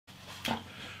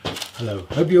Hello,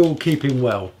 hope you're all keeping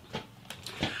well.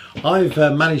 I've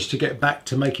managed to get back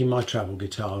to making my travel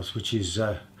guitars, which is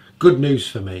good news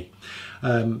for me.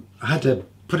 I had to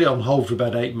put it on hold for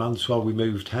about 8 months while we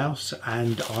moved house,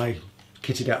 and I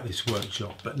kitted out this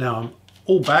workshop, but now I'm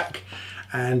all back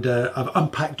and I've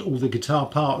unpacked all the guitar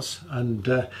parts, and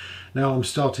now I'm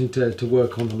starting to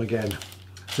work on them again.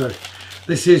 So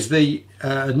this is the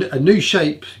a new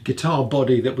shape guitar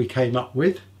body that we came up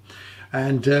with,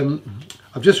 and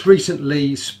I've just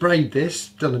recently sprayed this,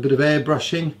 done a bit of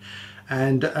airbrushing,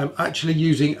 and I'm actually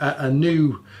using a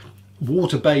new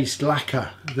water-based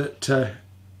lacquer that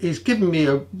is giving me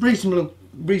a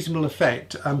reasonable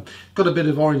effect. Got a bit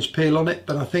of orange peel on it,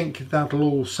 but I think that'll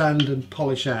all sand and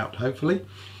polish out, hopefully.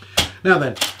 Now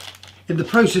then, in the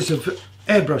process of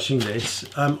airbrushing this,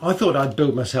 I thought I'd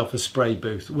build myself a spray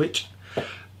booth, which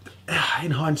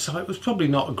in hindsight was probably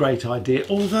not a great idea,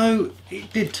 although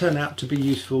it did turn out to be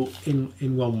useful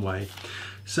in one way.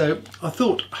 So I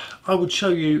thought I would show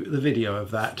you the video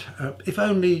of that, if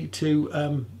only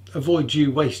to avoid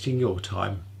you wasting your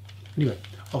time. Anyway,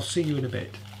 I'll see you in a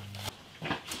bit.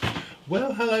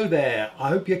 Well, hello there, I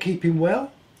hope you're keeping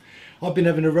well. I've been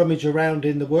having a rummage around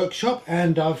in the workshop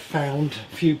and I've found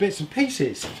a few bits and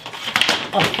pieces.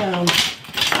 I found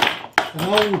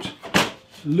an old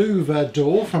louver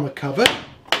door from a cupboard,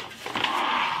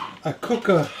 a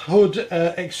cooker hood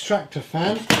extractor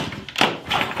fan,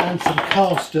 and some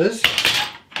casters.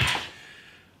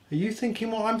 Are you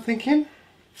thinking what I'm thinking?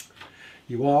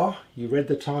 You are. You read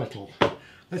the title.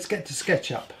 Let's get to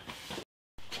SketchUp.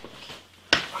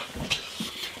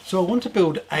 So I want to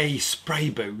build a spray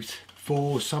booth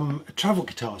for some travel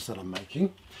guitars that I'm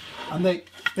making, and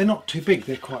they're not too big,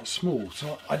 they're quite small,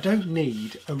 so I don't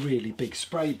need a really big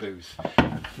spray booth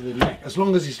for the neck, as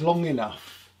long as it's long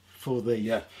enough for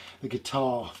the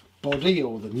guitar body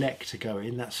or the neck to go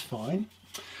in, that's fine.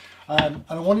 And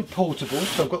I want it portable,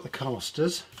 so I've got the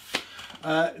casters.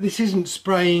 This isn't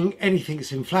spraying anything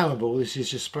that's inflammable, this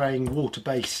is just spraying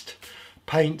water-based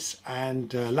paints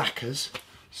and lacquers,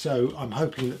 so I'm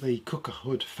hoping that the cooker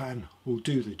hood fan will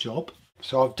do the job.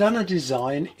 So I've done a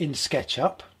design in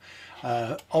SketchUp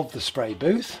of the spray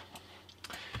booth,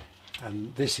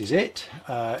 and this is it.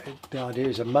 The idea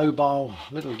is a mobile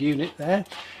little unit there.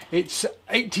 It's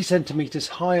 80 centimeters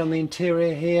high on the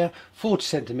interior here, 40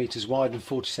 centimeters wide and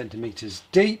 40 centimeters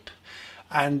deep,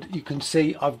 and you can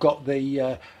see I've got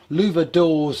the louver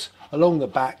doors along the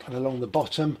back and along the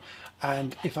bottom,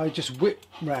 and if I just whip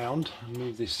round and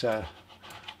move this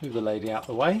move the lady out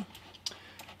the way,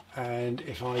 and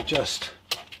if I just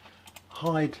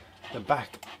hide the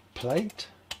back plate,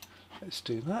 let's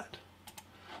do that.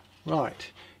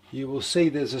 Right, you will see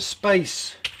there's a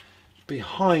space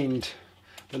behind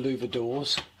the louver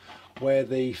doors where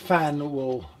the fan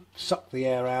will suck the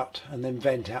air out and then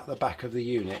vent out the back of the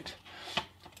unit.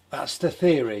 That's the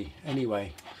theory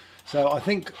anyway. So I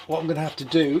think what I'm going to have to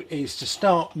do is to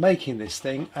start making this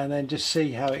thing and then just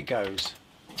see how it goes.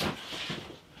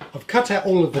 I've cut out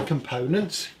all of the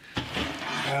components.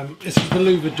 This is the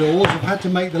louver doors. I've had to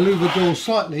make the louver doors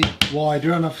slightly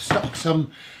wider, and I've stuck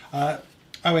some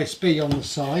OSB on the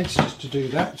sides just to do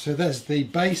that. So there's the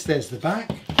base, there's the back,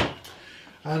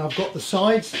 and I've got the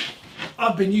sides.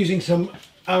 I've been using some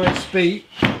OSB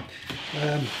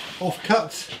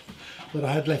offcuts that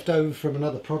I had left over from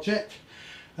another project.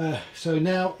 So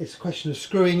now it's a question of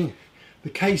screwing the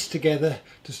case together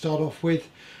to start off with,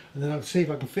 and then I'll see if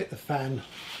I can fit the fan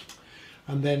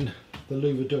and then the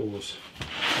louver doors.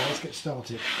 So let's get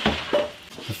started.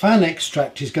 The fan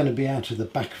extract is going to be out of the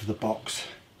back of the box,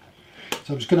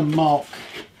 so I'm just going to mark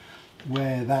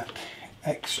where that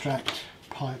extract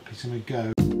pipe is going to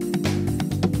go.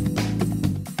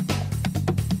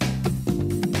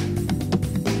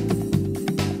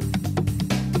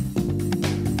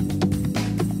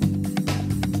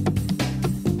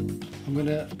 I'm going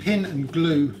to pin and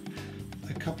glue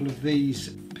a couple of these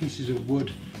pieces of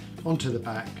wood onto the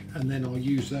back, and then I'll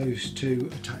use those to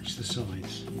attach the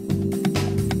sides.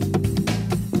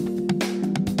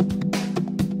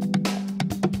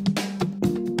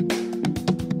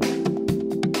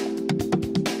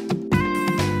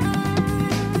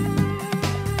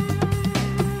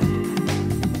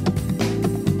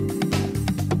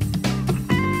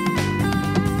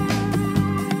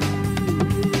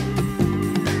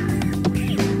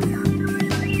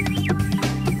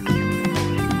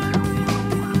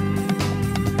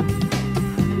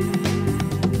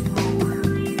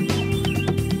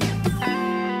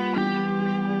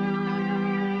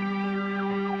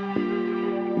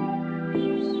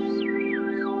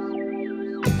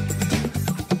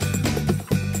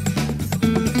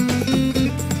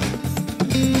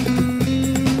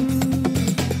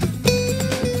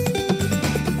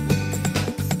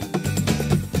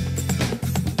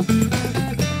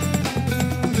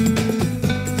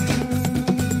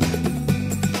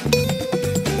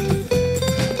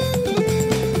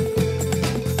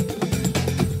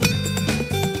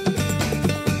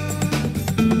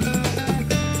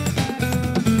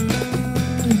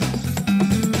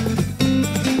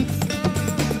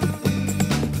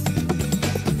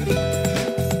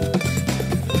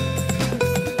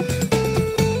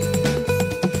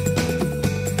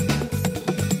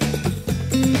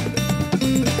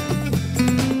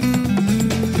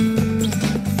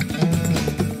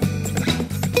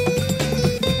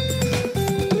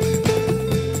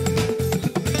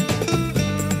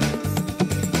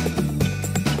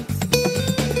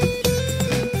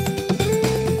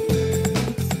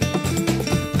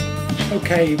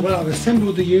 Okay, well, I've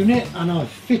assembled the unit and I've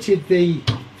fitted the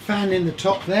fan in the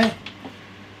top there.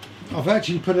 I've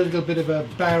actually put a little bit of a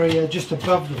barrier just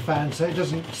above the fan so it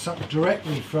doesn't suck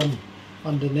directly from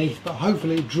underneath, but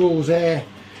hopefully it draws air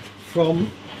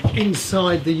from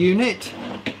inside the unit.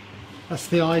 That's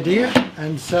the idea.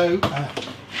 And so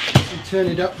you turn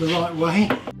it up the right way.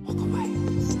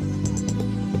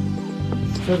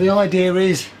 So the idea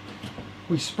is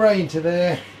we spray into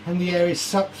there and the air is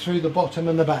sucked through the bottom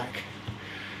and the back.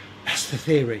 That's the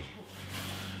theory.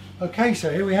 Okay,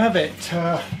 so here we have it.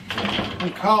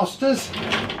 And casters,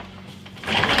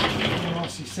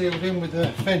 nicely sealed in with a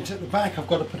vent at the back. I've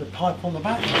got to put a pipe on the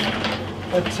back,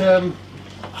 but I've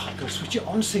got to switch it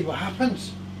on, see what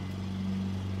happens.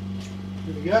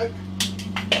 Here we go.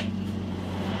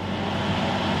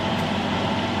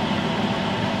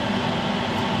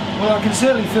 Well, I can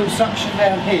certainly feel suction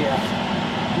down here.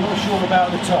 I'm not sure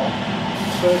about the top,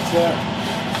 but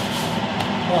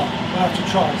well, we'll have to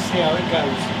try and see how it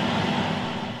goes.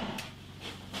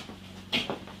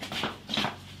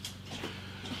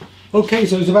 Okay,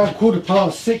 so it's about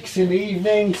 6:15 in the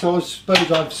evening, so I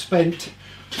suppose I've spent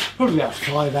probably about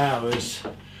 5 hours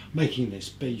making this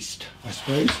beast, I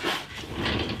suppose.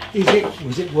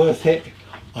 Was it worth it?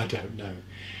 I don't know.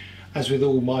 As with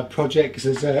all my projects,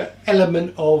 there's an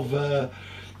element of,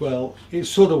 well, it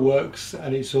sort of works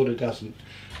and it sort of doesn't.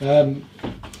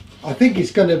 I think it's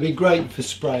going to be great for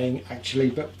spraying actually,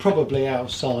 but probably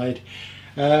outside.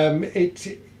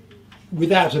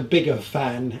 Without a bigger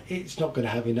fan, it's not going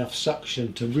to have enough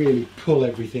suction to really pull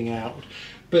everything out.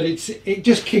 But it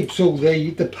just keeps all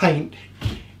the paint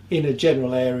in a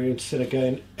general area instead of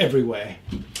going everywhere.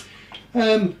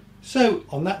 So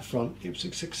on that front, it was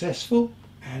successful,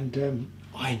 and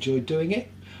I enjoyed doing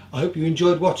it. I hope you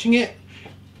enjoyed watching it.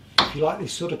 If you like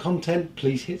this sort of content,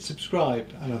 please hit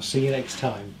subscribe, and I'll see you next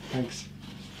time. Thanks.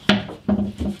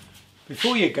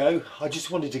 Before you go, I just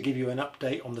wanted to give you an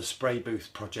update on the spray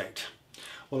booth project.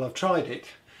 Well, I've tried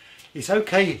it. It's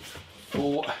okay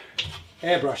for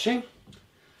airbrushing.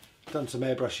 I've done some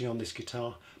airbrushing on this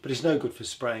guitar, but it's no good for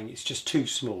spraying. It's just too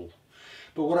small.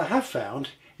 But what I have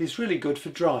found is really good for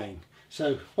drying.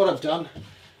 So what I've done,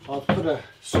 I've put a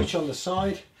switch on the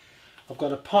side. I've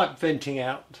got a pipe venting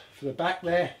out for the back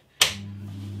there.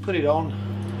 Put it on,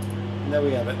 and there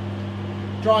we have it.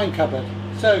 Drying cupboard.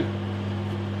 So,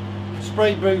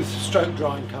 spray booth stroke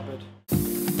drying cupboard.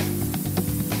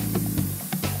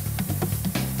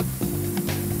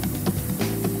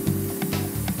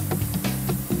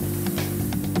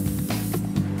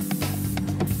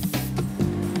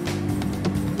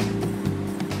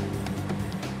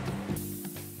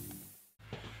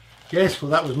 Yes,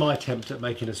 well, that was my attempt at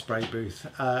making a spray booth.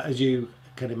 As you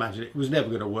can imagine, it was never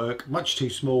going to work. Much too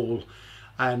small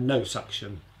and no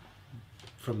suction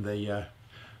from the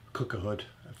cooker hood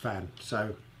fan.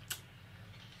 So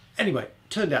anyway,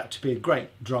 turned out to be a great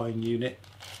drying unit,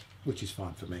 which is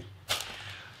fine for me.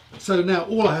 So now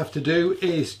all I have to do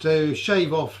is to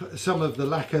shave off some of the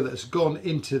lacquer that's gone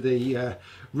into the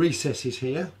recesses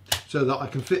here so that I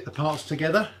can fit the parts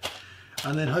together,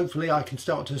 and then hopefully I can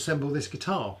start to assemble this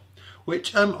guitar,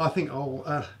 which I think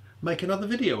I'll make another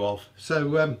video of.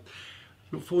 So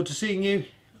look forward to seeing you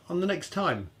on the next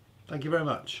time. Thank you very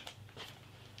much.